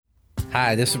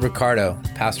Hi, this is Ricardo,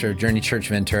 pastor of Journey Church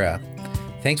Ventura.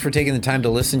 Thanks for taking the time to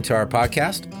listen to our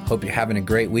podcast. Hope you're having a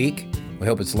great week. We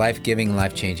hope it's life-giving and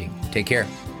life-changing. Take care.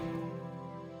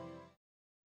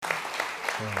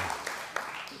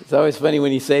 It's always funny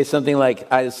when you say something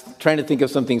like, I was trying to think of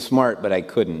something smart, but I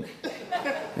couldn't.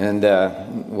 And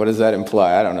what does that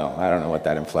imply? I don't know what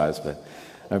that implies, but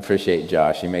I appreciate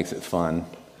Josh. He makes it fun.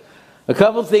 A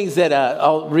couple things that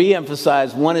I'll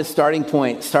re-emphasize. One is Starting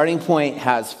Point. Starting Point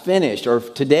has finished, or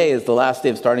today is the last day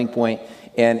of Starting Point,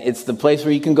 and it's the place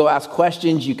where you can go ask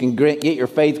questions. You can get your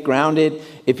faith grounded.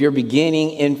 If you're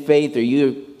beginning in faith or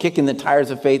you're kicking the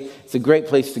tires of faith, it's a great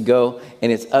place to go,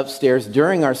 and it's upstairs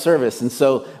during our service. And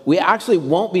so we actually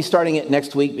won't be starting it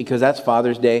next week because that's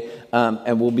Father's Day,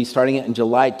 and we'll be starting it on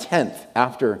July 10th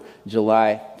after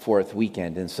July 4th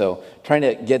weekend. And so trying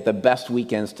to get the best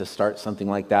weekends to start something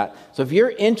like that. So if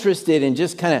you're interested in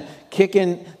just kind of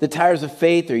kicking the tires of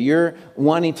faith, or you're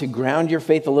wanting to ground your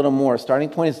faith a little more, Starting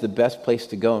Point is the best place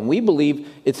to go. And we believe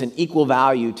it's an equal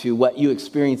value to what you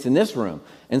experience in this room.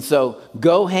 And so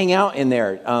go hang out in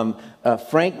there.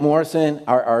 Frank Morrison,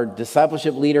 our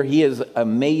discipleship leader, he is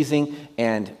amazing,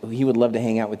 and he would love to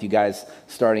hang out with you guys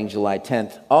starting July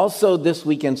 10th. Also this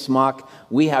weekend, Smock,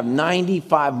 we have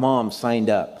 95 moms signed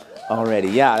up already.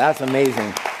 Yeah, that's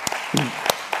amazing.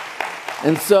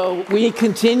 And so we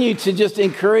continue to just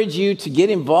encourage you to get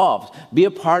involved, be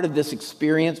a part of this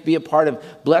experience, be a part of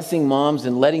blessing moms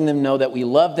and letting them know that we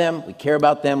love them, we care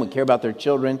about their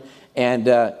children, and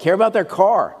care about their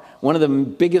car. One of the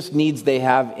biggest needs they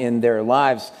have in their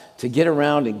lives to get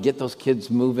around and get those kids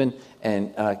moving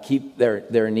and keep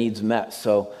their needs met.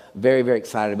 So very, very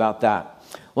excited about that.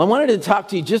 Well, I wanted to talk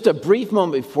to you just a brief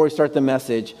moment before we start the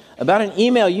message about an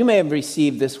email you may have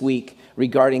received this week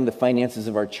regarding the finances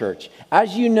of our church.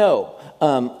 As you know,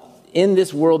 in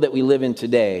this world that we live in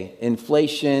today,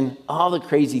 inflation, all the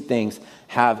crazy things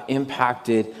have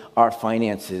impacted our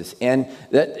finances. And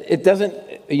that it doesn't,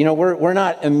 we're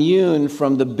not immune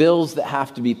from the bills that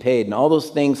have to be paid and all those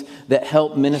things that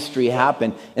help ministry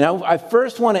happen. And I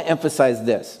first want to emphasize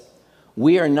this.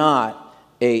 We are not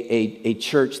a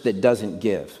church that doesn't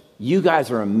give. You guys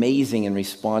are amazing in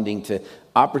responding to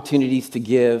opportunities to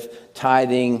give,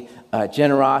 tithing,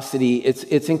 generosity.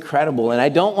 It's incredible. And I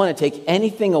don't want to take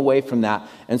anything away from that.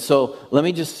 And so let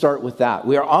me just start with that.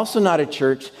 We are also not a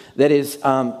church that is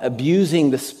abusing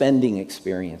the spending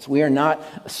experience. We are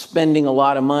not spending a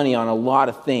lot of money on a lot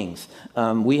of things.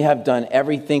 We have done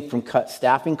everything from cut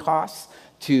staffing costs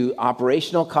to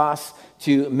operational costs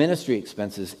to ministry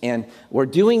expenses. And we're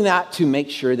doing that to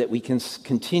make sure that we can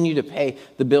continue to pay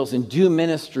the bills and do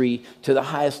ministry to the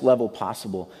highest level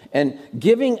possible. And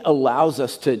giving allows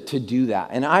us to do that.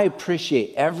 And I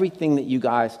appreciate everything that you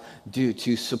guys do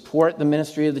to support the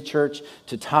ministry of the church,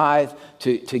 to tithe,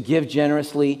 to give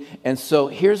generously. And so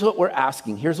here's what we're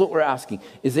asking.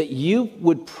 Is that you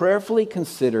would prayerfully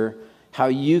consider how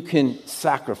you can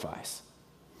sacrifice.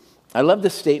 I love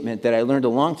this statement that I learned a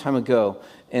long time ago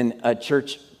in a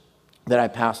church that I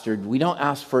pastored. We don't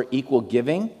ask for equal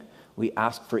giving, we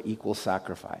ask for equal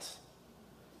sacrifice.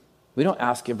 We don't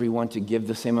ask everyone to give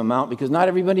the same amount because not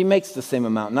everybody makes the same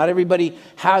amount. Not everybody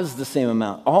has the same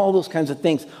amount. All those kinds of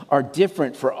things are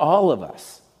different for all of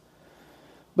us.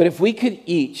 But if we could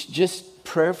each just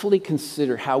prayerfully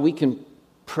consider how we can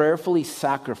prayerfully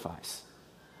sacrifice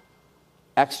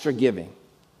extra giving,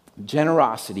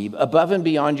 generosity, above and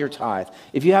beyond your tithe.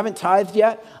 If you haven't tithed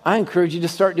yet, I encourage you to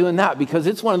start doing that because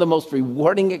it's one of the most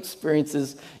rewarding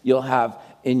experiences you'll have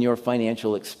in your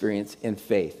financial experience in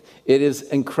faith. It is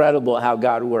incredible how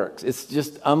God works. It's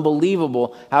just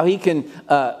unbelievable how he can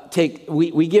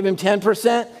we give him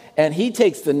 10% and he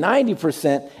takes the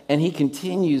 90% and he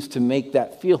continues to make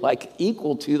that feel like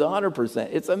equal to the 100%.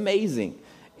 It's amazing.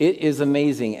 It is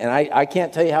amazing. And I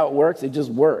can't tell you how it works. It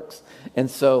just works. And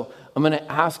so I'm going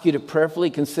to ask you to prayerfully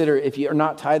consider, if you are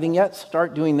not tithing yet,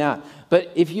 start doing that.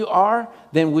 But if you are,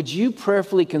 then would you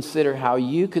prayerfully consider how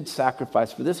you could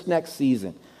sacrifice for this next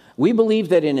season? We believe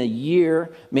that in a year,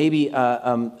 maybe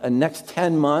a next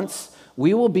 10 months,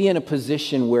 we will be in a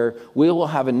position where we will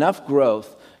have enough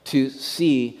growth to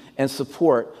see and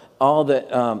support all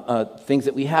the things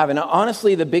that we have. And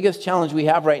honestly, the biggest challenge we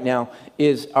have right now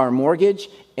is our mortgage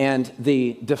and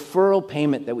the deferral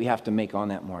payment that we have to make on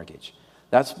that mortgage.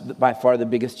 That's by far the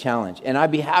biggest challenge. And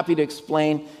I'd be happy to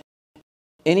explain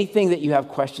anything that you have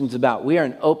questions about. We are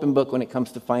an open book when it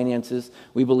comes to finances.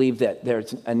 We believe that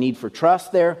there's a need for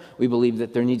trust there. We believe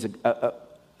that there needs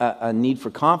a need for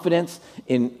confidence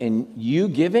in you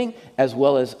giving, as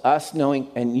well as us knowing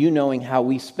and you knowing how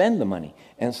we spend the money.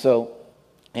 And so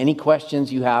any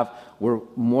questions you have, we're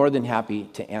more than happy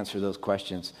to answer those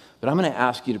questions. But I'm going to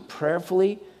ask you to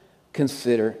prayerfully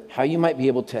consider how you might be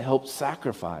able to help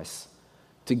sacrifice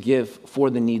to give for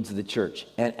the needs of the church.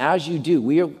 And as you do,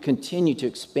 we will continue to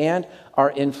expand our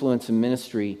influence and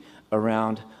ministry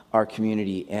around our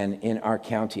community and in our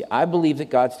county. I believe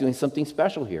that God's doing something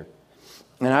special here.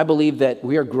 And I believe that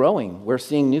we are growing. We're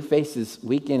seeing new faces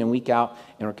week in and week out,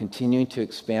 and we're continuing to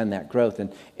expand that growth.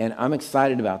 And I'm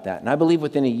excited about that. And I believe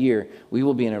within a year, we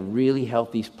will be in a really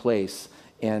healthy place,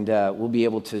 and we'll be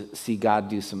able to see God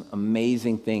do some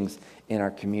amazing things in our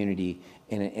community,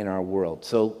 in our world.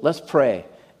 So let's pray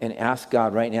and ask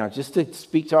God right now just to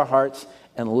speak to our hearts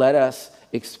and let us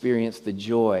experience the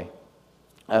joy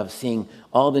of seeing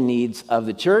all the needs of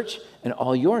the church and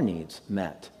all your needs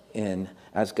met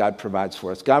as God provides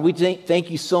for us. God, we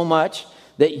thank you so much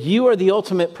that you are the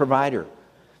ultimate provider.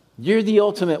 You're the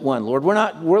ultimate one, Lord.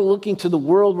 We're looking to the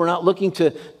world. We're not looking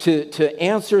to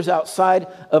answers outside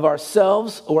of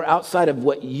ourselves or outside of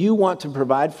what you want to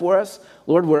provide for us.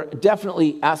 Lord, we're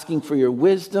definitely asking for your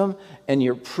wisdom and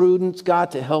your prudence,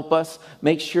 God, to help us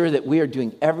make sure that we are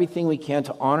doing everything we can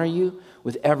to honor you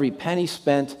with every penny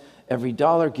spent, every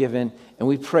dollar given, and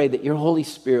we pray that your Holy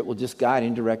Spirit will just guide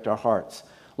and direct our hearts.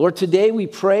 Lord, today we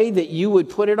pray that you would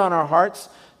put it on our hearts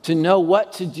to know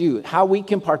what to do, how we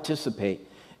can participate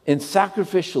in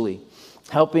sacrificially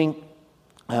helping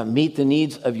meet the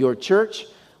needs of your church.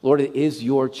 Lord, it is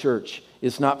your church.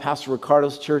 It's not Pastor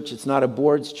Ricardo's church. It's not a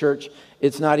board's church.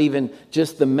 It's not even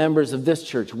just the members of this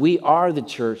church. We are the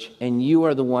church, and you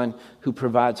are the one who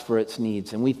provides for its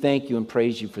needs. And we thank you and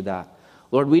praise you for that.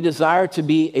 Lord, we desire to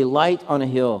be a light on a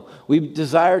hill. We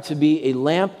desire to be a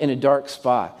lamp in a dark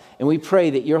spot. And we pray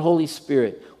that your Holy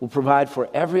Spirit will provide for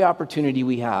every opportunity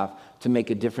we have to make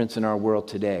a difference in our world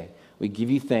today. We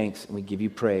give you thanks and we give you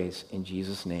praise in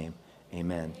Jesus' name.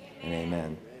 Amen and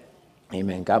amen.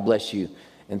 Amen. God bless you,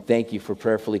 and thank you for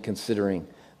prayerfully considering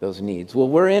those needs. Well,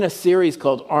 we're in a series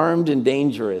called Armed and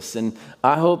Dangerous, and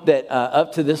I hope that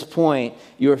up to this point,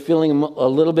 you are feeling a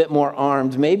little bit more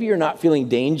armed. Maybe you're not feeling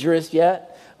dangerous yet.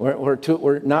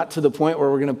 We're not to the point where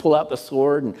we're going to pull out the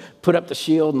sword and put up the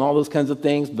shield and all those kinds of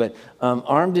things, but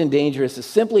armed and dangerous is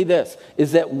simply this,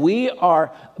 is that we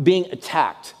are being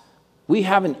attacked. We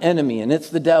have an enemy, and it's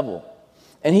the devil,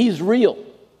 and he's real.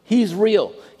 He's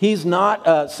real. He's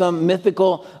not some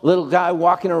mythical little guy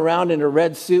walking around in a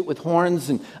red suit with horns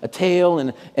and a tail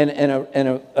and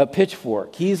a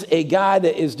pitchfork. He's a guy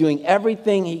that is doing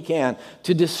everything he can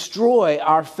to destroy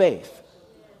our faith,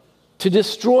 to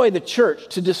destroy the church,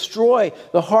 to destroy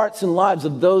the hearts and lives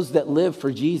of those that live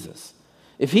for Jesus.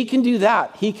 If he can do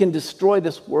that, he can destroy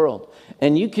this world.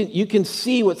 And you can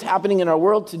see what's happening in our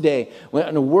world today.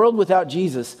 In a world without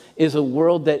Jesus is a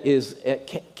world that is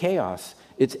chaos.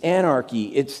 It's anarchy.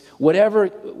 It's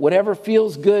whatever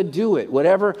feels good, do it.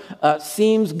 Whatever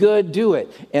seems good, do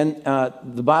it. And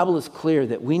the Bible is clear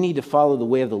that we need to follow the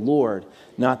way of the Lord,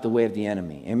 not the way of the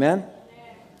enemy. Amen?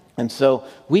 And so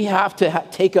we have to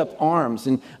take up arms.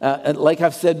 And like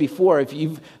I've said before, if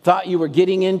you thought you were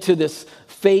getting into this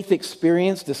faith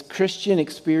experience, this Christian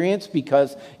experience,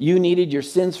 because you needed your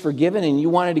sins forgiven and you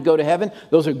wanted to go to heaven,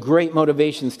 those are great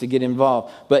motivations to get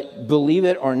involved. But believe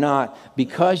it or not,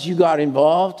 because you got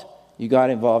involved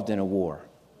in a war.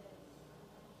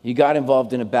 You got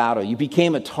involved in a battle. You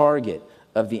became a target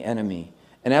of the enemy.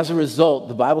 And as a result,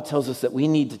 the Bible tells us that we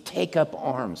need to take up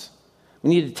arms. We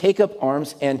need to take up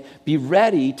arms and be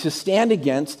ready to stand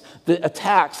against the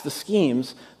attacks, the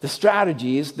schemes, the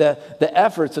strategies, the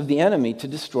efforts of the enemy to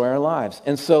destroy our lives.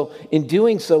 And so in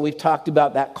doing so, we've talked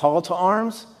about that call to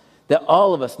arms, that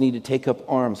all of us need to take up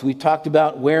arms. We've talked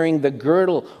about wearing the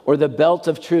girdle or the belt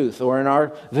of truth, or in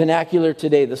our vernacular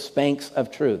today, the Spanx of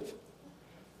truth.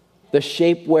 The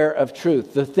shapewear of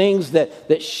truth, the things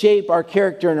that shape our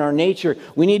character and our nature.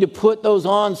 We need to put those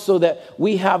on so that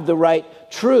we have the right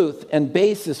truth and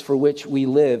basis for which we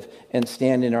live and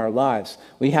stand in our lives.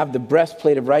 We have the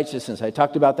breastplate of righteousness. I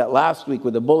talked about that last week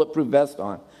with the bulletproof vest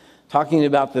on, talking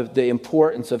about the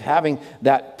importance of having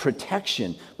that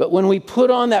protection. But when we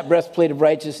put on that breastplate of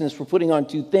righteousness, we're putting on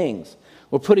two things.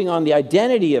 We're putting on the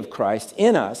identity of Christ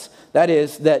in us. That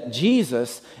is, that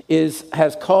Jesus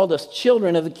has called us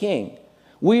children of the King.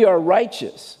 We are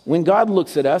righteous. When God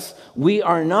looks at us, we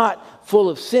are not full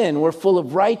of sin. We're full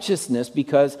of righteousness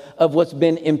because of what's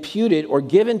been imputed or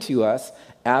given to us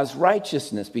as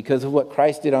righteousness because of what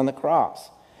Christ did on the cross.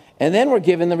 And then we're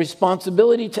given the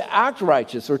responsibility to act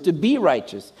righteous or to be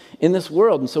righteous in this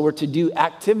world. And so we're to do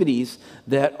activities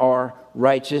that are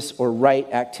righteous or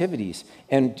right activities.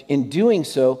 And in doing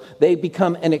so, they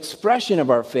become an expression of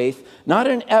our faith, not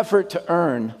an effort to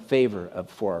earn favor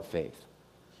for our faith.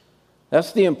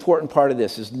 That's the important part of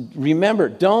this is remember,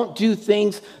 don't do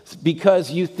things because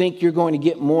you think you're going to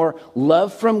get more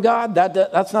love from God.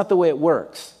 That's not the way it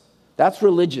works. That's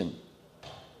religion.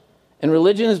 And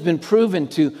religion has been proven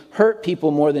to hurt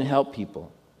people more than help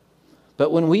people.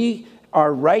 But when we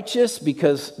are righteous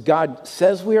because God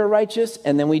says we are righteous,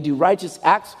 and then we do righteous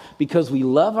acts because we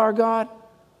love our God,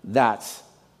 that's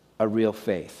a real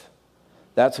faith.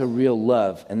 That's a real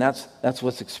love, and that's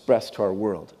what's expressed to our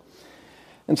world.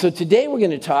 And so today we're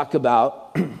going to talk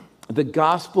about the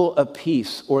gospel of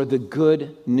peace, or the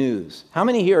good news. How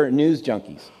many here are news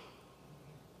junkies?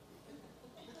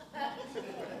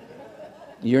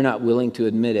 You're not willing to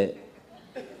admit it.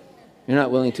 You're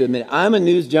not willing to admit it. I'm a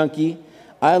news junkie.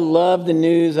 I love the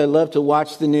news. I love to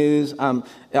watch the news.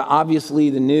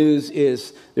 Obviously, the news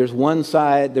is, there's one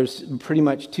side, there's pretty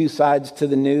much two sides to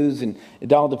the news, and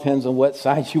it all depends on what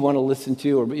side you want to listen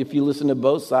to, or if you listen to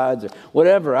both sides, or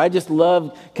whatever. I just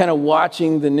love kind of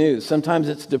watching the news. Sometimes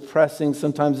it's depressing,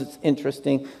 sometimes it's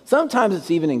interesting, sometimes it's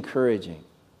even encouraging.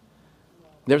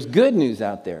 There's good news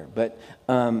out there, but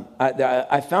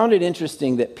I found it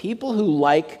interesting that people who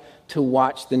like to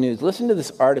watch the news. Listen to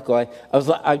this article.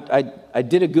 I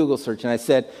did a Google search and I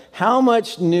said, how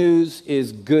much news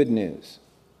is good news?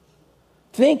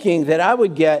 Thinking that I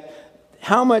would get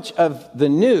how much of the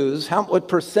news, what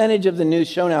percentage of the news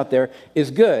shown out there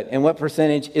is good and what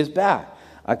percentage is bad.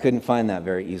 I couldn't find that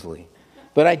very easily.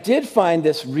 But I did find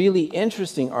this really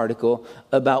interesting article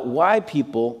about why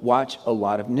people watch a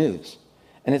lot of news.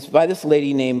 And it's by this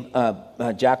lady named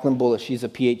Jacqueline Bullis. She's a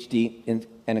PhD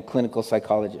and a clinical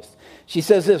psychologist. She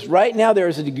says this: right now there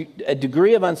is a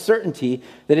degree of uncertainty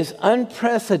that is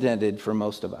unprecedented for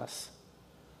most of us.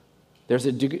 There's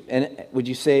a degree, and would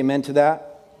you say amen to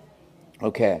that?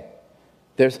 Okay.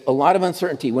 There's a lot of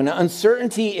uncertainty. When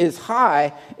uncertainty is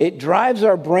high, it drives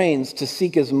our brains to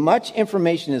seek as much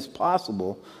information as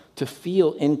possible to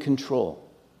feel in control.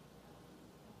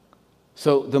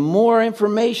 So the more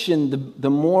information, the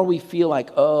more we feel like,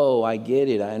 oh, I get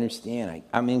it, I understand,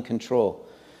 I'm in control.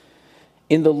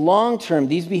 In the long term,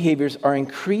 these behaviors are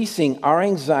increasing our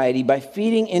anxiety by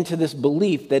feeding into this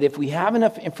belief that if we have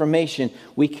enough information,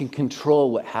 we can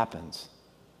control what happens.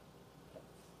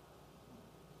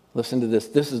 Listen to this.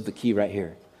 This is the key right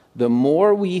here. The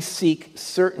more we seek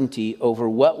certainty over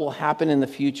what will happen in the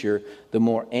future, the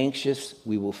more anxious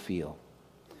we will feel.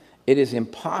 It is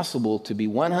impossible to be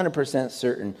 100%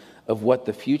 certain of what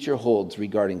the future holds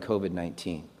regarding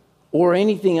COVID-19, or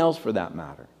anything else for that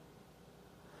matter.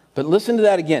 But listen to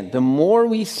that again. The more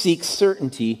we seek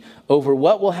certainty over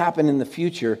what will happen in the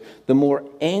future, the more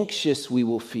anxious we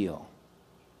will feel.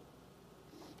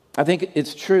 I think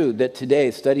it's true that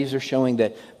today studies are showing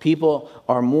that people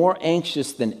are more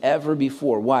anxious than ever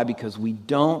before. Why? Because we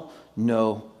don't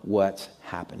know what's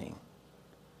happening.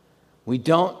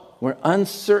 We're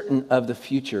uncertain of the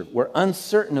future. We're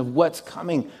uncertain of what's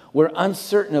coming. We're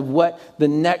uncertain of what the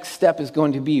next step is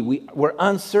going to be. We're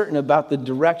uncertain about the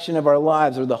direction of our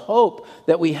lives or the hope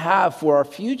that we have for our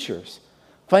futures.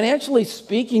 Financially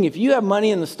speaking, if you have money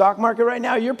in the stock market right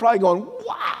now, you're probably going,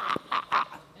 wow,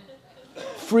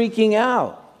 freaking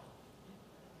out.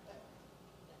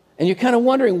 And you're kind of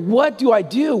wondering, what do I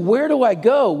do? Where do I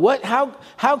go? What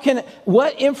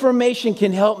information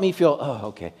can help me feel, oh,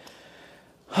 okay.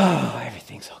 Oh,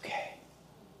 everything's okay.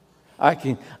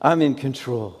 I'm in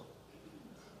control.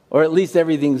 Or at least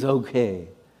everything's okay.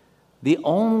 The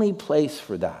only place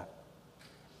for that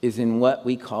is in what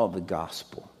we call the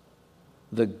gospel,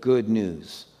 the good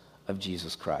news of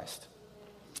Jesus Christ.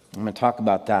 I'm going to talk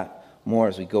about that more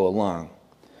as we go along.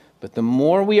 But the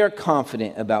more we are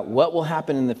confident about what will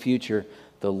happen in the future,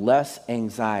 the less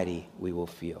anxiety we will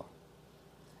feel.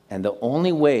 And the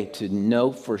only way to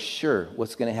know for sure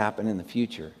what's going to happen in the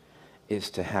future is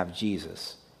to have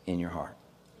Jesus in your heart.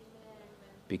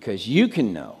 Because you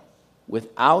can know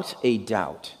without a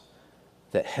doubt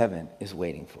that heaven is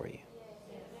waiting for you.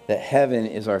 That heaven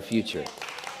is our future.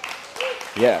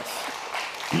 Yes.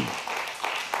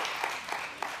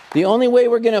 The only way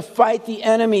we're going to fight the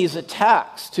enemy's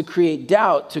attacks to create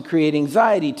doubt, to create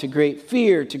anxiety, to create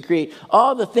fear, to create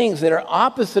all the things that are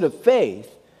opposite of faith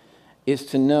is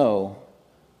to know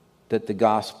that the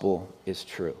gospel is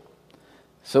true.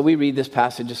 So we read this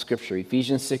passage of Scripture.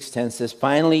 Ephesians 6:10 says,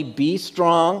 finally, be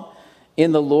strong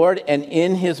in the Lord and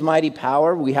in his mighty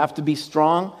power. We have to be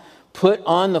strong. Put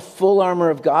on the full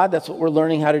armor of God. That's what we're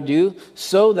learning how to do.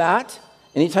 So that,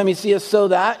 anytime you see a so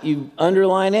that, you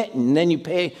underline it and then you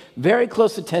pay very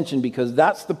close attention because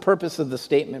that's the purpose of the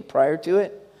statement prior to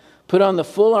it. Put on the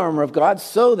full armor of God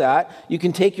so that you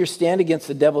can take your stand against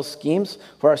the devil's schemes.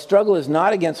 For our struggle is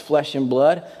not against flesh and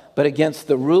blood, but against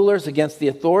the rulers, against the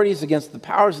authorities, against the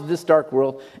powers of this dark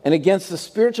world, and against the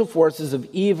spiritual forces of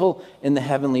evil in the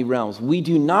heavenly realms. We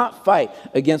do not fight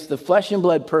against the flesh and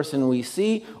blood person we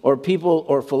see, or people,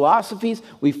 or philosophies.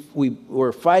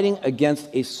 We're fighting against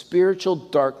a spiritual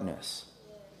darkness.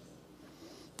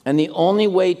 And the only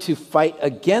way to fight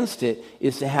against it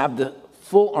is to have the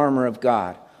full armor of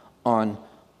God on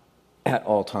at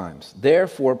all times.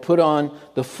 Therefore, put on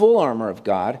the full armor of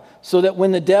God, so that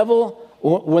when the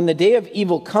day of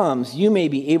evil comes, you may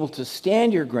be able to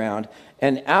stand your ground,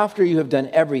 and after you have done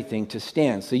everything, to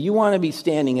stand. So you want to be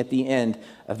standing at the end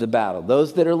of the battle.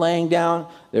 Those that are laying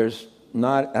down, that's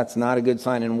not a good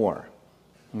sign in war.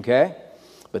 Okay?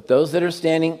 But those that are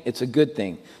standing, it's a good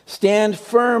thing. Stand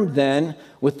firm then,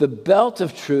 with the belt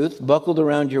of truth buckled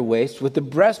around your waist, with the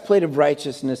breastplate of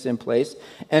righteousness in place.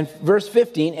 And verse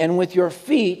 15, and with your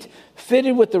feet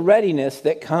fitted with the readiness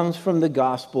that comes from the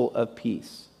gospel of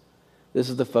peace. This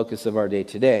is the focus of our day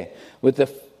today.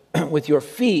 With your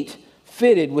feet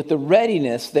fitted with the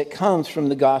readiness that comes from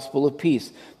the gospel of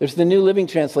peace. There's the New Living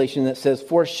Translation that says,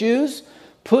 for shoes,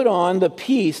 put on the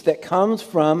peace that comes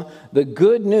from the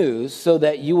good news, so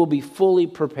that you will be fully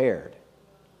prepared.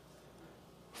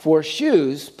 For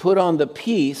shoes, put on the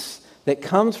peace that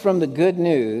comes from the good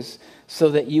news,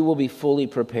 so that you will be fully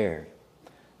prepared.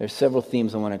 There's several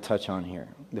themes I want to touch on here.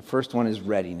 The first one is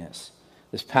readiness.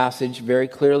 This passage very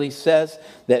clearly says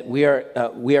that we are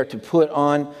to put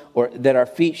on, or that our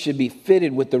feet should be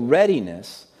fitted with the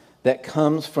readiness that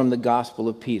comes from the gospel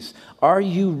of peace. Are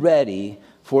you ready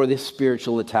for the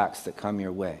spiritual attacks that come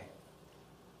your way?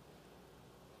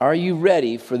 Are you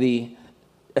ready for the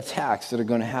attacks that are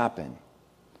going to happen?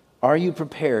 Are you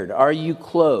prepared? Are you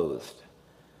clothed?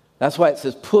 That's why it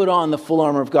says put on the full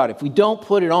armor of God. If we don't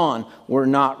put it on, we're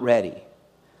not ready.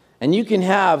 And you can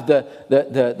have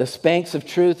the spanks of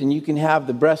truth, and you can have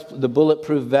the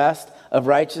bulletproof vest of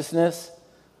righteousness,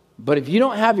 but if you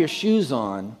don't have your shoes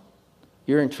on,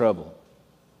 you're in trouble.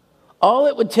 All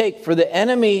it would take for the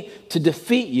enemy to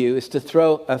defeat you is to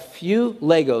throw a few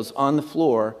Legos on the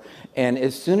floor, and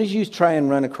as soon as you try and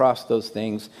run across those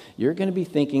things, you're going to be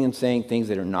thinking and saying things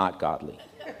that are not godly.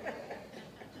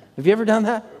 Have you ever done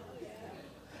that?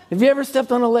 Have you ever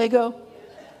stepped on a Lego?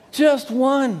 Just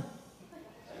one.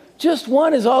 Just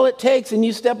one is all it takes, and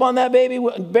you step on that baby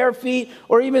with bare feet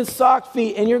or even socked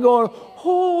feet, and you're going,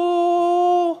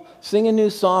 oh, singing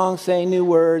new songs, saying new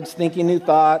words, thinking new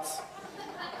thoughts.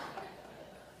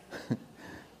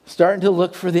 Starting to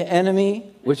look for the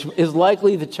enemy, which is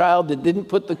likely the child that didn't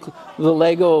put the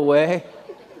Lego away.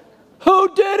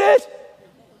 Who did it?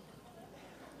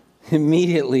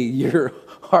 Immediately, your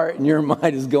heart and your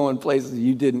mind is going places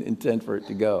you didn't intend for it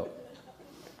to go.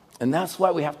 And that's why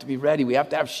we have to be ready. We have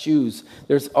to have shoes.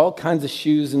 There's all kinds of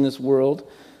shoes in this world.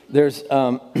 There's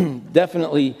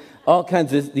definitely all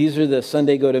kinds of, these are the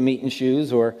Sunday go-to-meeting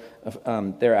shoes, or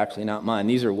they're actually not mine.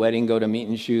 These are wedding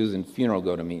go-to-meeting shoes and funeral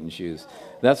go-to-meeting shoes.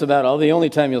 That's about all. The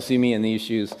only time you'll see me in these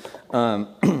shoes.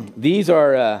 These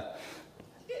are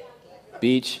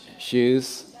beach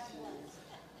shoes.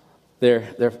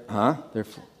 They're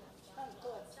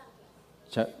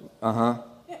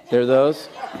those.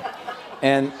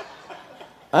 And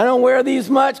I don't wear these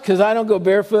much because I don't go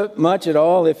barefoot much at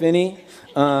all, if any.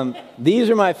 These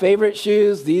are my favorite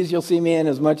shoes. These you'll see me in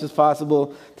as much as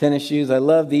possible. Tennis shoes. I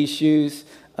love these shoes.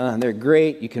 They're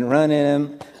great. You can run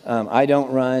in them. I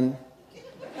don't run.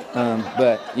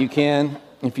 But you can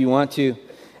if you want to.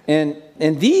 And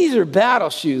these are battle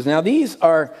shoes. Now, these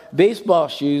are baseball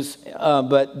shoes,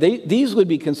 but these would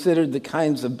be considered the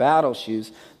kinds of battle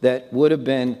shoes that would have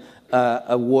been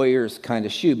a warrior's kind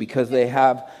of shoe, because they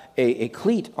have a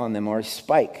cleat on them, or a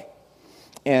spike.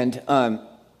 And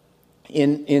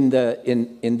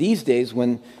in these days,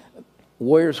 when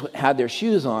warriors had their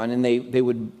shoes on and they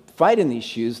would fight in these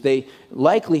shoes, they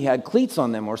likely had cleats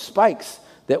on them, or spikes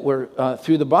that were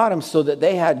through the bottom, so that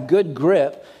they had good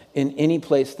grip in any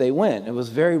place they went. It was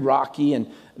very rocky and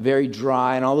very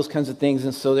dry and all those kinds of things.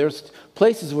 And so there's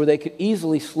places where they could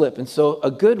easily slip. And so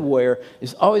a good warrior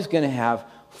is always going to have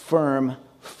firm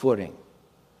footing.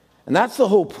 And that's the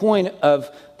whole point of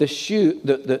the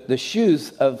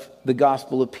shoes of the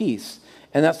gospel of peace.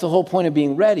 And that's the whole point of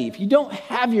being ready. If you don't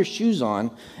have your shoes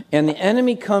on and the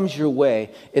enemy comes your way,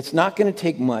 it's not going to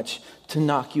take much to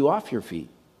knock you off your feet.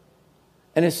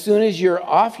 And as soon as you're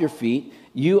off your feet,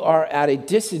 you are at a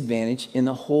disadvantage in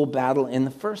the whole battle in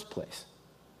the first place.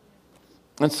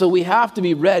 And so we have to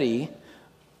be ready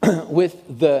with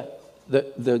the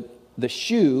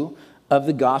shoe of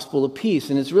the gospel of peace.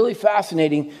 And it's really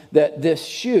fascinating that this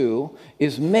shoe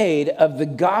is made of the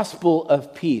gospel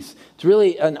of peace. It's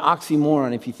really an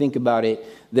oxymoron if you think about it,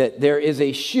 that there is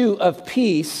a shoe of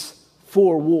peace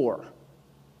for war.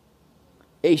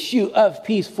 A shoe of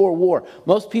peace for war.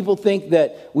 Most people think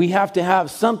that we have to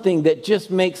have something that just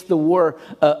makes the war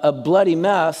a bloody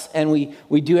mess, and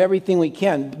we do everything we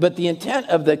can. But the intent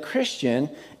of the Christian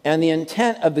and the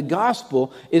intent of the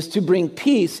gospel is to bring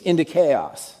peace into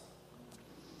chaos.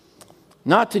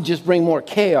 Not to just bring more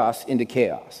chaos into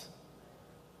chaos.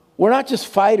 We're not just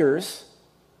fighters,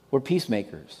 we're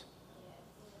peacemakers.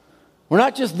 We're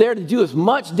not just there to do as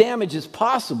much damage as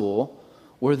possible.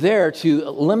 We're there to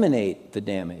eliminate the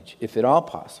damage, if at all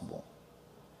possible.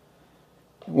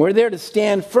 We're there to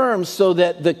stand firm so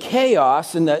that the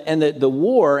chaos and the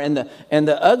war and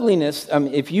the ugliness,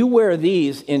 if you wear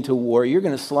these into war, you're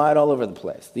going to slide all over the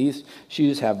place. These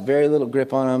shoes have very little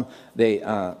grip on them.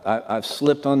 I've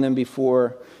slipped on them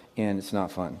before, and it's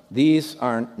not fun. These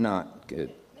are not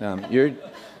good.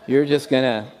 You're just going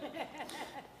to...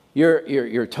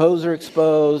 Your toes are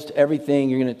exposed, everything.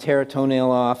 You're going to tear a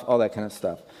toenail off, all that kind of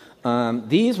stuff.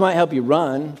 These might help you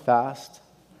run fast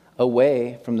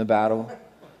away from the battle.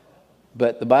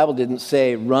 But the Bible didn't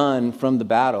say run from the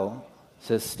battle. It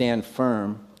says stand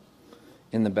firm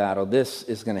in the battle. This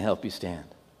is going to help you stand.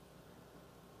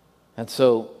 And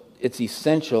so it's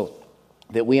essential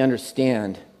that we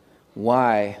understand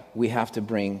why we have to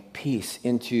bring peace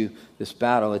into this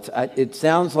battle. It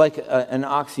sounds like an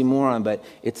oxymoron, but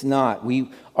it's not. We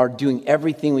are doing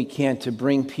everything we can to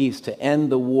bring peace, to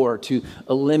end the war, to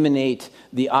eliminate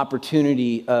the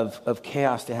opportunity of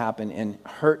chaos to happen and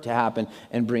hurt to happen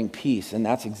and bring peace. And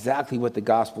that's exactly what the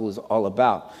gospel is all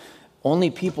about.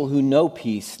 Only people who know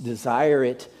peace desire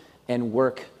it and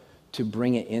work to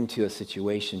bring it into a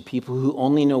situation. People who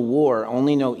only know war,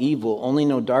 only know evil, only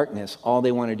know darkness, all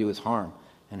they want to do is harm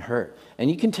and hurt. And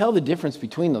you can tell the difference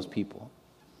between those people.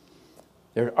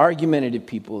 They're argumentative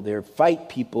people, they're fight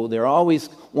people, they're always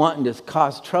wanting to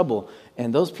cause trouble.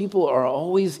 And those people are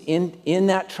always in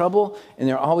that trouble, and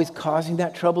they're always causing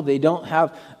that trouble. They don't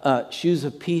have shoes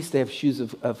of peace, they have shoes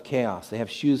of chaos. They have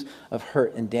shoes of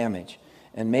hurt and damage.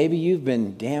 And maybe you've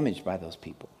been damaged by those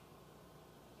people.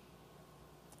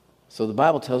 So the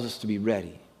Bible tells us to be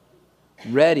ready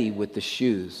with the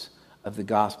shoes of the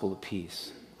gospel of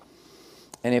peace.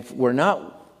 And if we're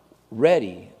not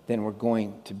ready, then we're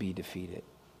going to be defeated.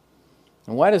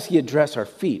 And why does he address our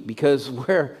feet? Because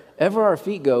wherever our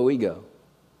feet go, we go.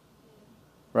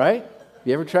 Right?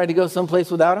 You ever tried to go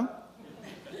someplace without them?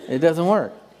 It doesn't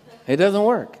work. It doesn't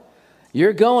work.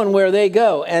 You're going where they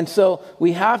go. And so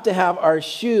we have to have our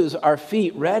shoes, our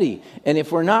feet ready. And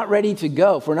if we're not ready to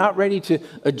go, if we're not ready to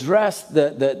address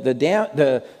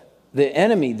the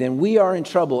enemy, then we are in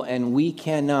trouble and we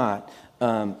cannot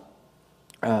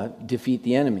defeat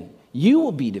the enemy. You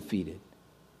will be defeated.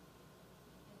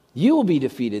 You will be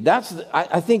defeated.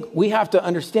 I think we have to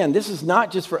understand this is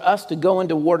not just for us to go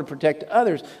into war to protect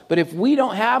others, but if we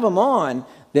don't have them on,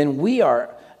 then we are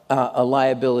a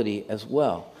liability as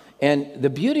well. And the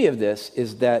beauty of this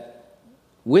is that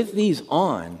with these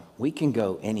on, we can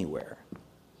go anywhere.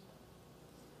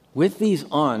 With these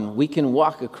on, we can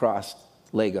walk across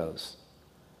Legos.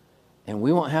 And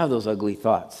we won't have those ugly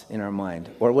thoughts in our mind.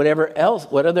 Or whatever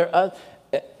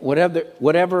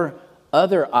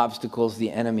other obstacles the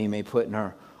enemy may put in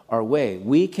our way.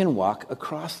 We can walk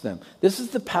across them. This is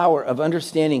the power of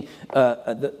understanding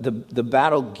the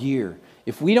battle gear.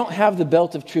 If we don't have the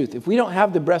belt of truth, if we don't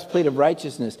have the breastplate of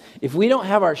righteousness, if we don't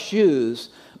have our shoes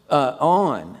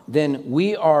on, then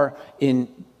we are in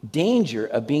danger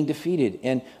of being defeated.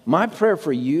 And my prayer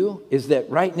for you is that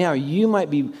right now you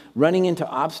might be running into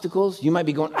obstacles. You might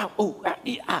be going,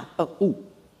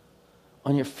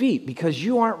 on your feet because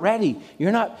you aren't ready. You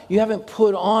haven't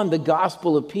put on the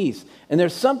gospel of peace. And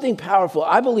there's something powerful.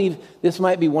 I believe this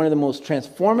might be one of the most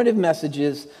transformative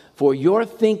messages for your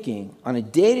thinking on a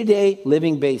day-to-day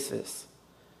living basis.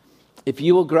 If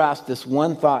you will grasp this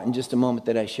one thought in just a moment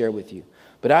that I share with you.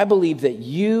 But I believe that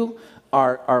you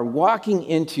are walking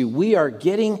into, we are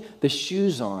getting the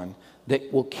shoes on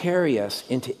that will carry us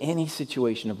into any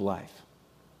situation of life.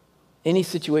 Any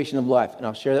situation of life. And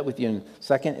I'll share that with you in a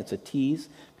second. It's a tease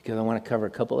because I want to cover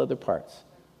a couple other parts.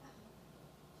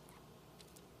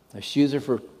 The shoes are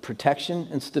for protection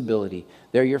and stability.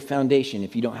 They're your foundation.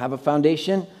 If you don't have a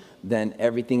foundation, then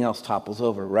everything else topples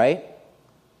over, right?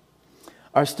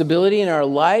 Our stability in our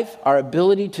life, our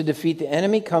ability to defeat the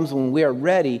enemy comes when we are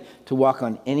ready to walk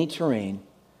on any terrain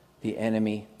the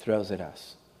enemy throws at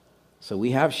us. So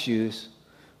we have shoes,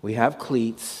 we have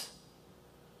cleats,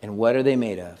 and what are they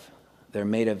made of? They're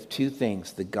made of two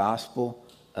things, the gospel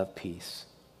of peace.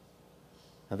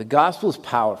 Now, the gospel is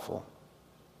powerful.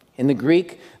 In the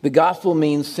Greek, the gospel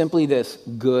means simply this,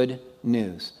 good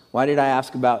news. Why did I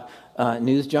ask about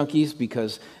news junkies?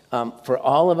 Because for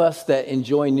all of us that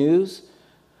enjoy news,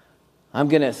 I'm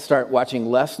going to start watching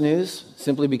less news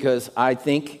simply because I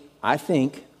think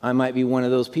I might be one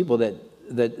of those people that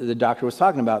the doctor was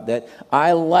talking about, that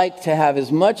I like to have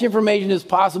as much information as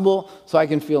possible so I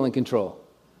can feel in control.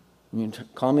 You can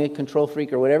call me a control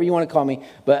freak or whatever you want to call me,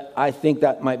 but I think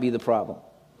that might be the problem.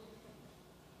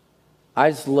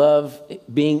 I just love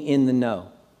being in the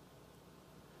know.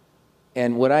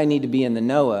 And what I need to be in the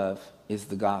know of is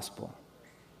the gospel.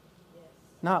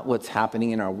 Not what's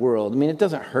happening in our world. I mean, it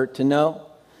doesn't hurt to know.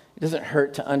 It doesn't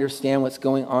hurt to understand what's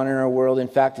going on in our world. In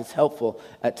fact, it's helpful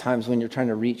at times when you're trying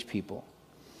to reach people.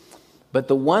 But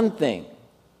the one thing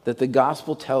that the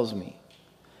gospel tells me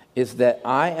is that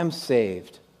I am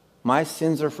saved. My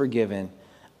sins are forgiven.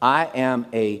 I am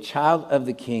a child of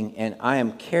the King, and I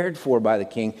am cared for by the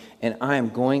King, and I am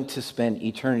going to spend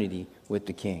eternity with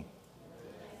the King.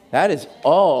 That is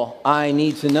all I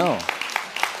need to know.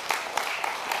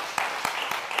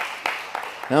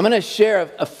 Now, I'm going to share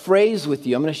a phrase with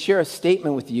you. I'm going to share a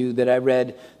statement with you that I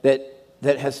read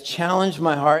that has challenged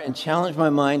my heart and challenged my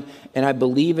mind, and I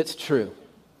believe it's true.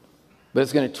 But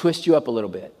it's going to twist you up a little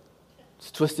bit.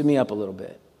 It's twisted me up a little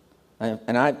bit.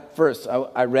 And I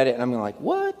read it, and I'm like,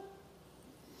 what?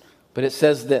 But it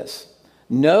says this: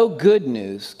 no good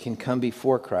news can come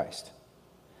before Christ.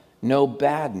 No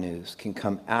bad news can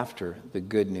come after the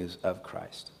good news of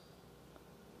Christ.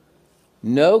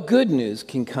 No good news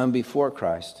can come before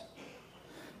Christ.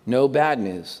 No bad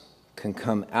news can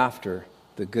come after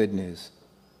the good news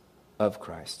of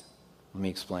Christ. Let me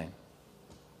explain.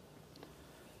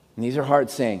 And these are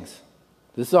hard sayings.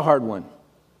 This is a hard one.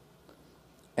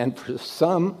 And for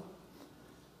some,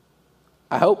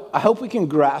 I hope we can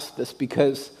grasp this,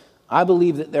 because I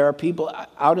believe that there are people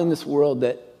out in this world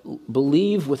that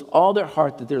believe with all their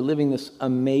heart that they're living this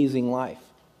amazing life,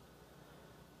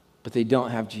 but they don't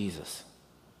have Jesus.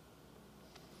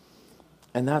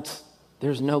 And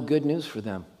there's no good news for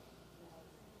them.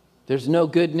 There's no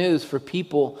good news for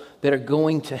people that are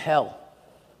going to hell.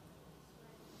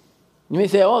 You may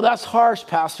say, oh, that's harsh,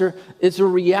 Pastor. It's a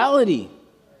reality.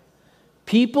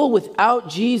 People without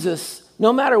Jesus,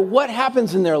 no matter what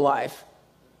happens in their life,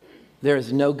 there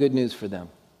is no good news for them.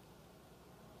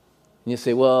 And you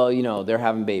say, well, they're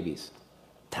having babies.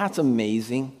 That's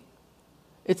amazing.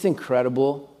 It's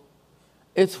incredible.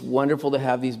 It's wonderful to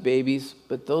have these babies,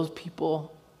 but those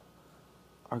people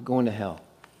are going to hell.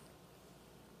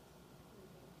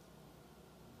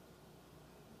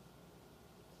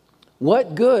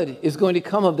 What good is going to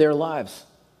come of their lives?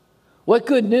 What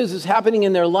good news is happening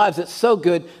in their lives that's so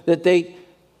good that they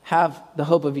have the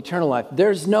hope of eternal life?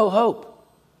 There's no hope.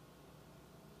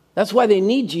 That's why they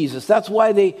need Jesus. That's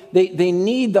why they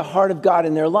need the heart of God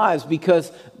in their lives,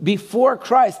 because before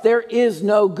Christ, there is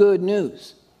no good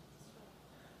news.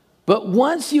 But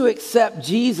once you accept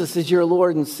Jesus as your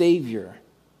Lord and Savior,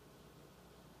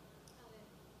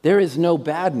 there is no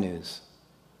bad news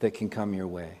that can come your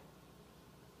way.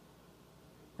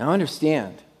 Now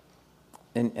understand,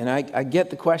 and I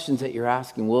get the questions that you're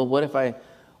asking. Well,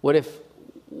 what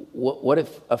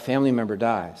if a family member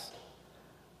dies?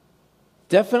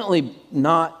 Definitely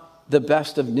not the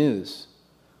best of news,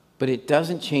 but it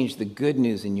doesn't change the good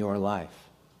news in your life.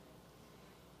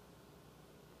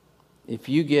 If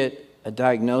you get a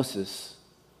diagnosis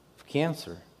of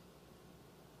cancer,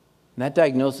 and that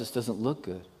diagnosis doesn't look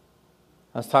good.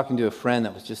 I was talking to a friend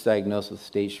that was just diagnosed with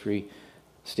stage 3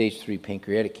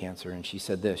 pancreatic cancer, and she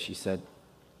said this. She said,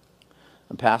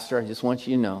 Pastor, I just want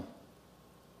you to know,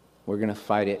 we're going to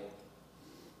fight it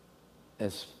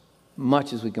as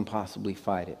much as we can possibly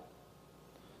fight it.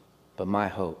 But my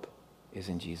hope is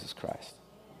in Jesus Christ.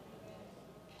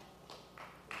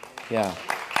 Yeah.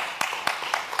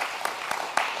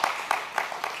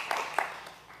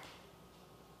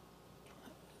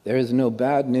 There is no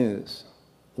bad news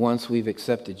once we've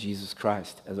accepted Jesus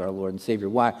Christ as our Lord and Savior.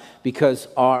 Why? Because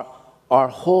our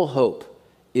whole hope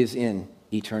is in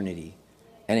eternity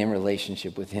and in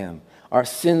relationship with Him. Our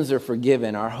sins are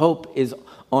forgiven. Our hope is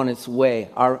on its way.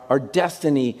 Our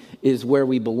destiny is where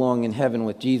we belong in heaven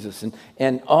with Jesus.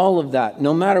 And all of that,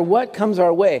 no matter what comes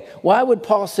our way. Why would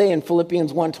Paul say in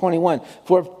Philippians 1:21,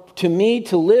 for to me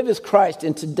to live is Christ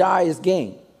and to die is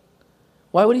gain?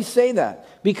 Why would he say that?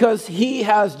 Because he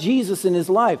has Jesus in his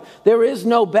life. There is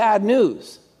no bad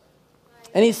news.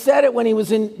 And he said it when he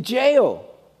was in jail.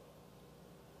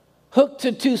 hooked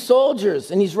to two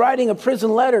soldiers, and he's writing a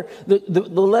prison letter, the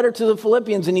letter to the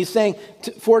Philippians, and he's saying,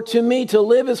 for to me to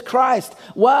live is Christ.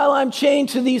 While I'm chained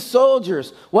to these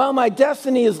soldiers, while my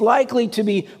destiny is likely to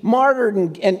be martyred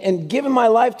and given my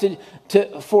life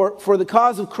for the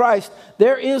cause of Christ,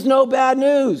 there is no bad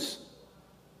news.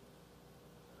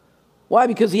 Why?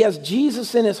 Because he has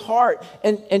Jesus in his heart.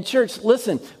 And church,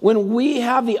 listen, when we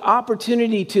have the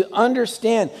opportunity to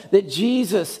understand that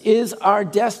Jesus is our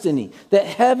destiny, that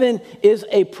heaven is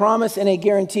a promise and a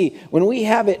guarantee, when we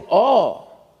have it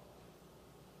all,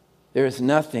 there is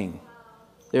nothing,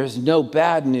 there is no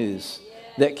bad news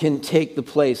that can take the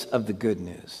place of the good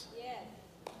news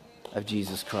of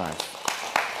Jesus Christ.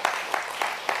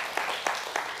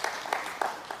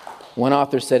 One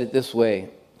author said it this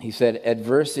way. He said,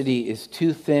 adversity is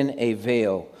too thin a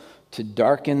veil to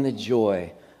darken the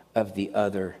joy of the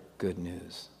other good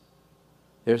news.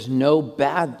 There's no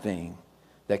bad thing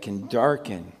that can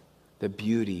darken the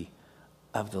beauty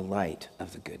of the light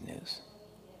of the good news.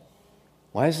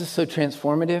 Why is this so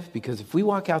transformative? Because if we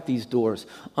walk out these doors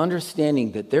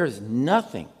understanding that there is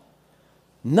nothing,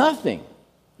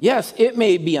 yes, it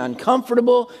may be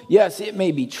uncomfortable. Yes, it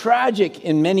may be tragic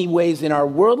in many ways in our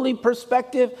worldly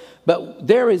perspective, but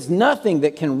there is nothing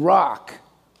that can rock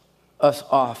us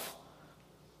off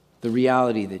the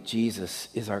reality that Jesus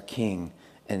is our King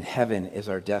and heaven is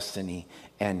our destiny.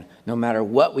 And no matter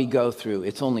what we go through,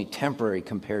 it's only temporary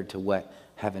compared to what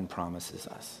heaven promises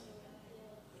us.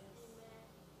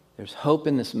 There's hope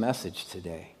in this message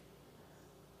today.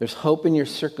 There's hope in your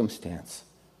circumstance.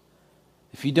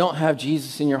 If you don't have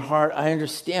Jesus in your heart, I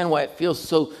understand why it feels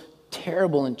so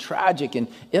terrible and tragic. And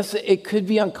yes, it could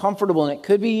be uncomfortable and it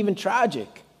could be even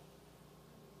tragic.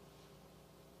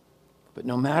 But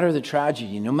no matter the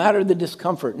tragedy, no matter the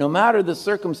discomfort, no matter the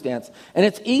circumstance, and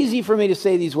it's easy for me to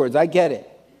say these words, I get it.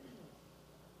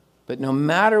 But no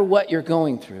matter what you're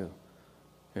going through,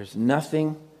 there's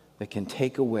nothing that can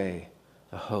take away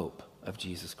the hope of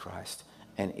Jesus Christ.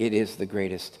 And it is the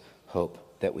greatest hope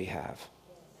that we have.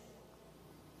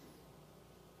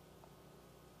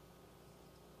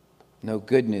 No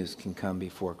good news can come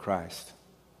before Christ.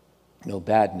 No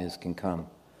bad news can come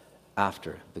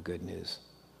after the good news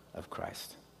of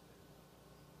Christ.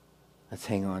 Let's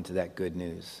hang on to that good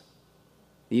news.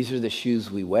 These are the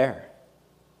shoes we wear.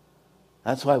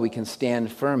 That's why we can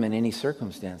stand firm in any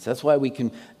circumstance. That's why we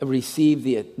can receive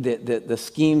the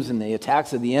schemes and the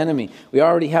attacks of the enemy. We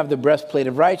already have the breastplate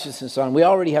of righteousness on. We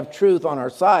already have truth on our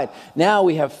side. Now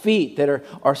we have feet that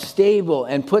are stable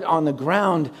and put on the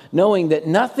ground, knowing that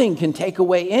nothing can take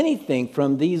away anything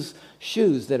from these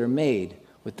shoes that are made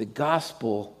with the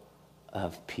gospel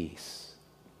of peace.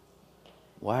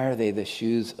 Why are they the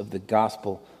shoes of the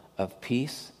gospel of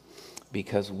peace?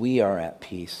 Because we are at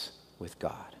peace with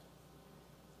God.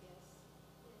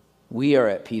 We are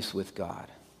at peace with God.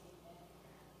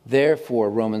 Therefore,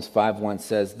 Romans 5:1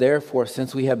 says, therefore,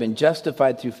 since we have been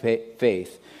justified through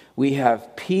faith, we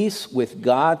have peace with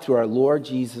God through our Lord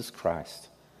Jesus Christ,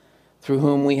 through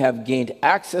whom we have gained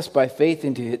access by faith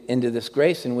into this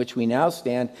grace in which we now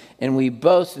stand, and we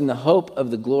boast in the hope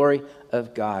of the glory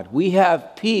of God. We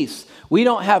have peace. We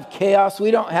don't have chaos.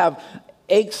 We don't have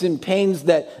aches and pains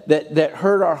that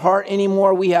hurt our heart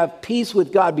anymore. We have peace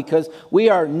with God because we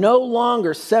are no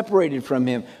longer separated from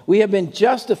him. We have been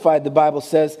justified, the Bible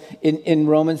says in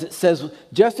Romans. It says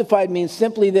justified means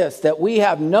simply this, that we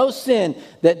have no sin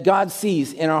that God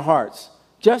sees in our hearts,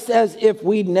 just as if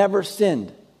we'd never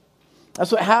sinned.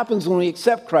 That's what happens when we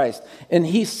accept Christ. And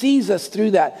he sees us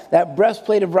through that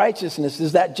breastplate of righteousness,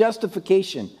 is that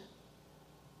justification.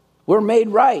 We're made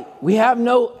right. We have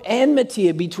no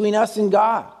enmity between us and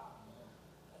God.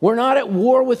 We're not at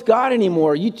war with God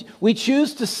anymore. We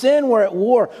choose to sin, we're at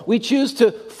war. We choose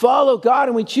to follow God,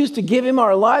 and we choose to give him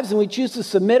our lives, and we choose to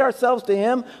submit ourselves to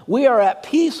him. We are at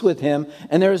peace with him,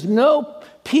 and there is no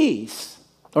peace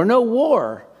or no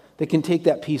war that can take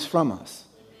that peace from us.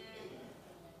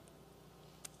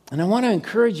 And I want to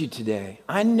encourage you today.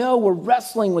 I know we're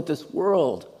wrestling with this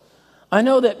world. I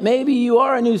know that maybe you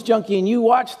are a news junkie and you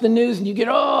watch the news and you get,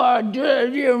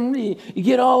 you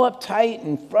get all uptight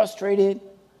and frustrated.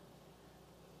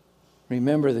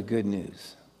 Remember the good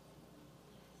news.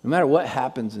 No matter what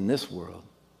happens in this world,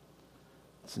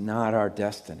 it's not our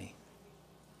destiny.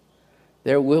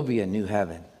 There will be a new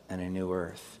heaven and a new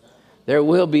earth. There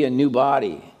will be a new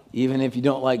body. Even if you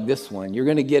don't like this one, you're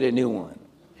going to get a new one.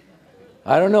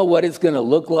 I don't know what it's going to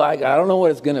look like. I don't know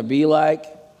what it's going to be like.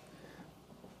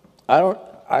 I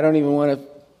don't even want to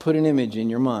put an image in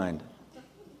your mind.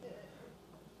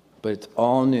 But it's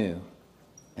all new,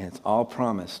 and it's all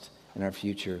promised in our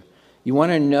future. You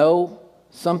want to know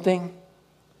something?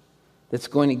 that's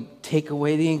going to take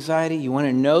away the anxiety? You want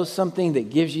to know something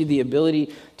that gives you the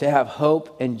ability to have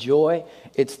hope and joy?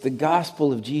 It's the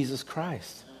gospel of Jesus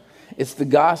Christ. It's the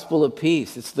gospel of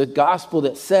peace. It's the gospel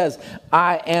that says,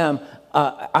 I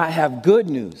have good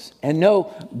news, and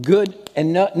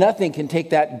nothing can take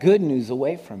that good news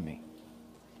away from me,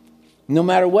 no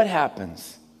matter what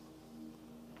happens.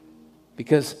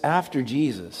 Because after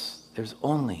Jesus, there's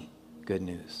only good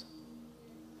news.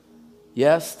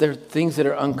 Yes, there are things that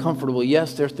are uncomfortable.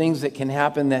 Yes, there are things that can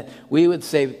happen that we would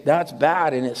say, that's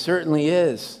bad, and it certainly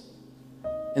is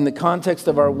in the context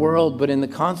of our world, but in the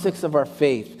context of our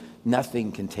faith,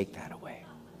 nothing can take that away.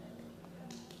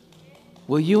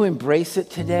 Will you embrace it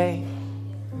today?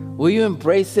 Will you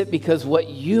embrace it? Because what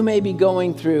you may be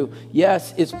going through,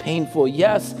 yes, it's painful.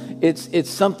 Yes, it's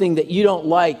something that you don't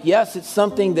like. Yes, it's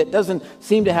something that doesn't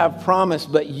seem to have promise,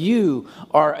 but you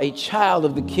are a child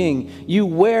of the King. You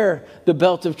wear the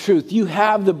belt of truth. You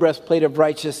have the breastplate of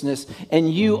righteousness,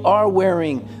 and you are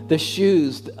wearing the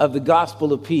shoes of the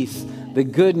gospel of peace, the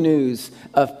good news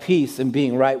of peace and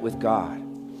being right with God.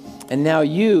 And now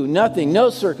no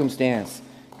circumstance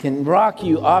can rock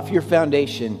you off your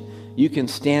foundation. You can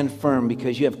stand firm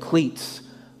because you have cleats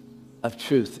of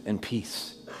truth and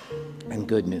peace and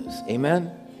good news.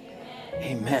 Amen?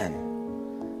 Amen.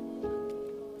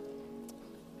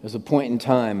 There's a point in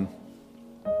time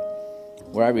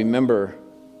where I remember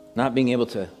not being able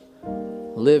to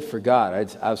live for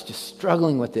God. I was just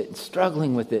struggling with it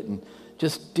and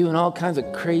just doing all kinds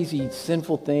of crazy,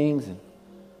 sinful things. And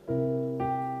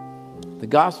the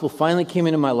gospel finally came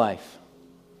into my life.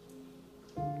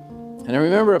 And I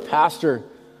remember a pastor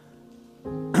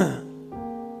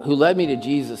who led me to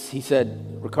Jesus. He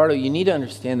said, Ricardo, you need to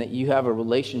understand that you have a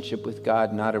relationship with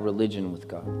God, not a religion with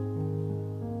God.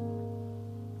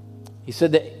 He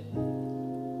said that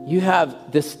you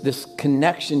have this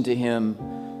connection to him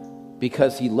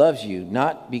because he loves you,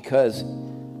 not because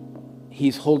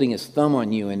he's holding his thumb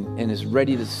on you and is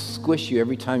ready to squish you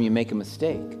every time you make a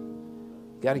mistake.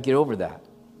 You got to get over that.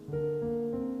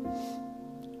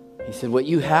 He said, what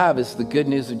you have is the good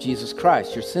news of Jesus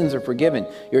Christ. Your sins are forgiven.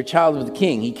 You're a child of the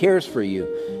King. He cares for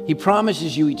you. He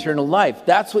promises you eternal life.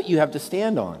 That's what you have to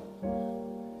stand on.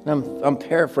 And I'm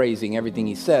paraphrasing everything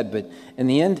he said, but in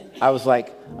the end, I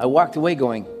walked away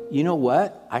going, you know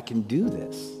what? I can do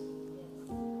this.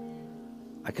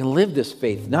 I can live this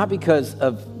faith, not because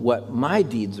of what my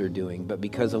deeds are doing, but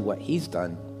because of what he's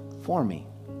done for me.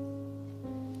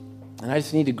 And I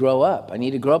just need to grow up. I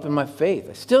need to grow up in my faith.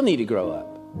 I still need to grow up.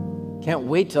 Can't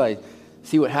wait till I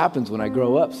see what happens when I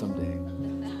grow up someday.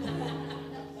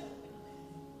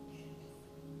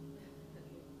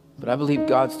 But I believe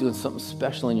God's doing something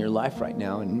special in your life right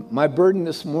now. And my burden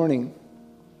this morning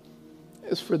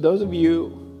is for those of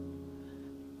you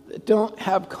that don't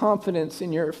have confidence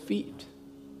in your feet,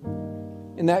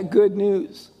 in that good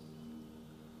news.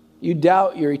 You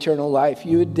doubt your eternal life.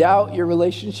 You doubt your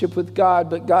relationship with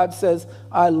God, but God says,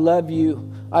 I love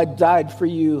you. I died for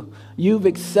you. You've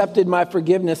accepted my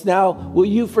forgiveness. Now, will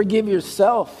you forgive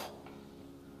yourself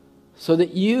so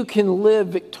that you can live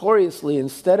victoriously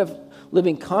instead of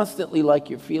living constantly like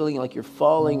you're feeling like you're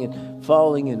falling and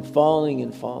falling and falling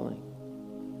and falling?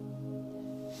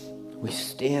 We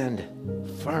stand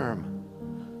firm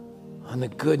on the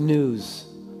good news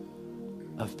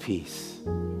of peace.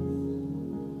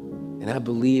 And I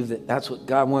believe that that's what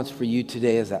God wants for you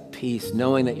today, is that peace,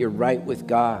 knowing that you're right with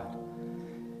God,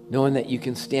 knowing that you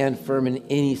can stand firm in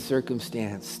any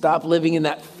circumstance. Stop living in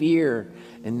that fear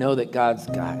and know that God's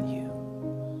got you.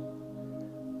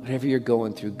 Whatever you're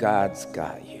going through, God's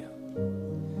got you.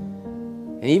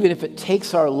 And even if it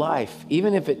takes our life,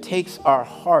 even if it takes our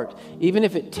heart, even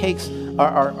if it takes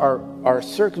our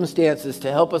circumstances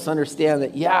to help us understand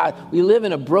that, yeah, we live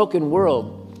in a broken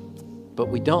world, but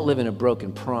we don't live in a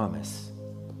broken promise.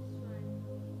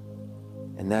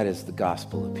 And that is the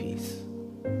gospel of peace.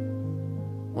 I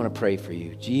want to pray for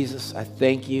you. Jesus, I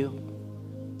thank you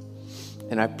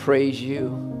and I praise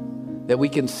you that we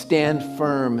can stand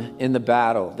firm in the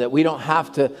battle, that we don't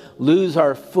have to lose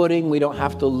our footing, we don't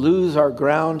have to lose our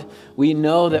ground. We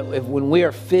know that when we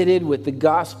are fitted with the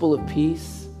gospel of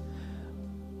peace,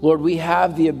 Lord, we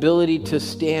have the ability to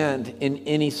stand in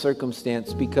any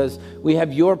circumstance because we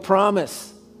have your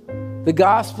promise, the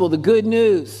gospel, the good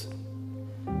news.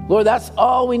 Lord, that's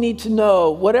all we need to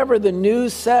know. Whatever the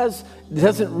news says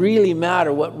doesn't really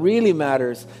matter. What really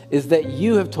matters is that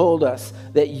you have told us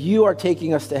that you are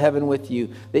taking us to heaven with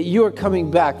you, that you are coming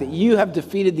back, that you have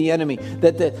defeated the enemy,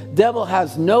 that the devil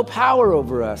has no power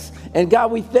over us. And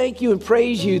God, we thank you and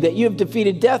praise you that you have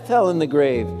defeated death, hell, and the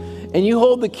grave, and you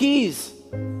hold the keys.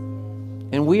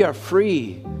 And we are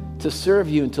free to serve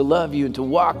you and to love you and to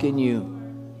walk in you.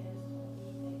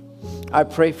 I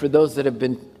pray for those that have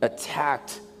been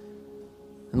attacked.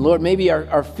 And Lord, maybe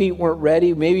our feet weren't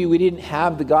ready. Maybe we didn't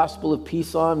have the gospel of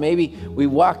peace on. Maybe we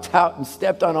walked out and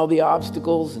stepped on all the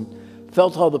obstacles and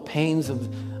felt all the pains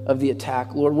of the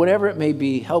attack. Lord, whatever it may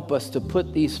be, help us to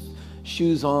put these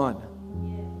shoes on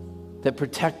that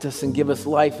protect us and give us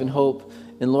life and hope.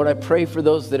 And Lord, I pray for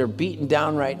those that are beaten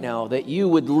down right now, that you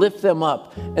would lift them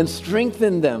up and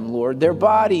strengthen them, Lord, their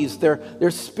bodies, their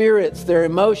spirits, their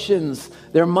emotions,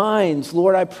 their minds.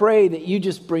 Lord, I pray that you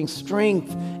just bring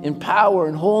strength and power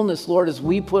and wholeness, Lord, as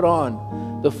we put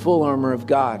on the full armor of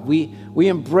God. We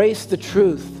embrace the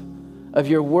truth of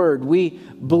your word. We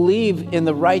believe in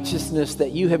the righteousness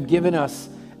that you have given us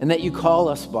and that you call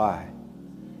us by.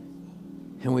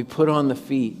 And we put on the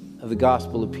feet of the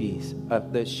gospel of peace,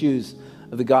 the shoes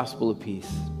of the gospel of peace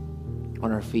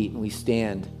on our feet, and we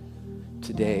stand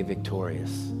today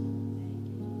victorious.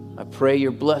 I pray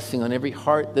your blessing on every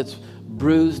heart that's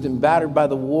bruised and battered by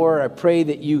the war. I pray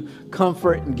that you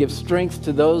comfort and give strength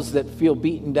to those that feel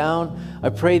beaten down. I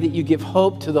pray that you give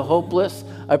hope to the hopeless.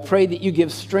 I pray that you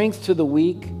give strength to the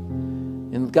weak.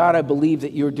 And God, I believe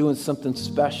that you're doing something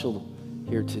special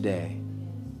here today,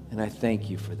 and I thank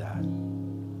you for that.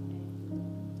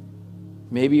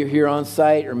 Maybe you're here on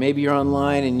site, or maybe you're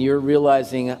online and you're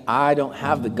realizing, I don't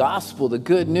have the gospel, the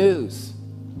good news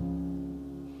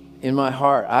in my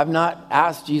heart. I've not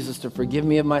asked Jesus to forgive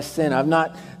me of my sin. I've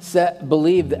not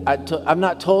I've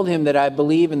not told him that I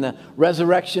believe in the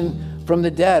resurrection from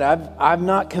the dead. I've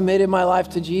not committed my life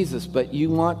to Jesus, but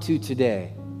you want to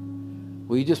today.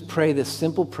 Will you just pray this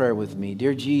simple prayer with me?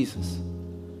 Dear Jesus,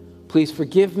 please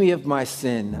forgive me of my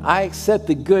sin. I accept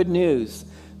the good news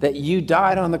that you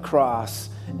died on the cross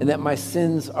and that my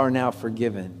sins are now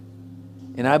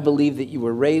forgiven. And I believe that you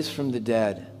were raised from the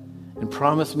dead and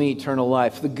promised me eternal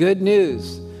life. The good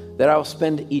news that I will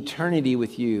spend eternity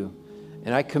with you,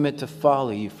 and I commit to follow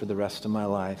you for the rest of my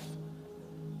life.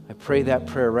 I pray that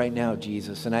prayer right now,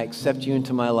 Jesus, and I accept you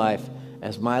into my life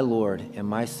as my Lord and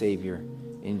my Savior.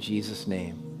 In Jesus'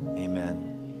 name, amen.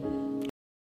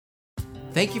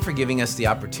 Thank you for giving us the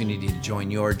opportunity to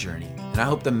join your journey, and I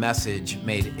hope the message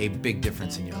made a big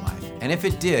difference in your life. And if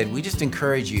it did, we just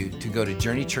encourage you to go to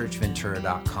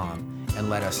journeychurchventura.com and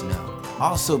let us know.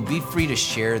 Also, be free to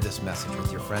share this message with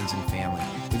your friends and family.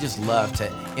 We just love to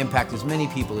impact as many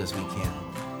people as we can.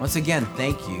 Once again,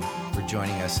 thank you for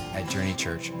joining us at Journey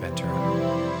Church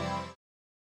Ventura.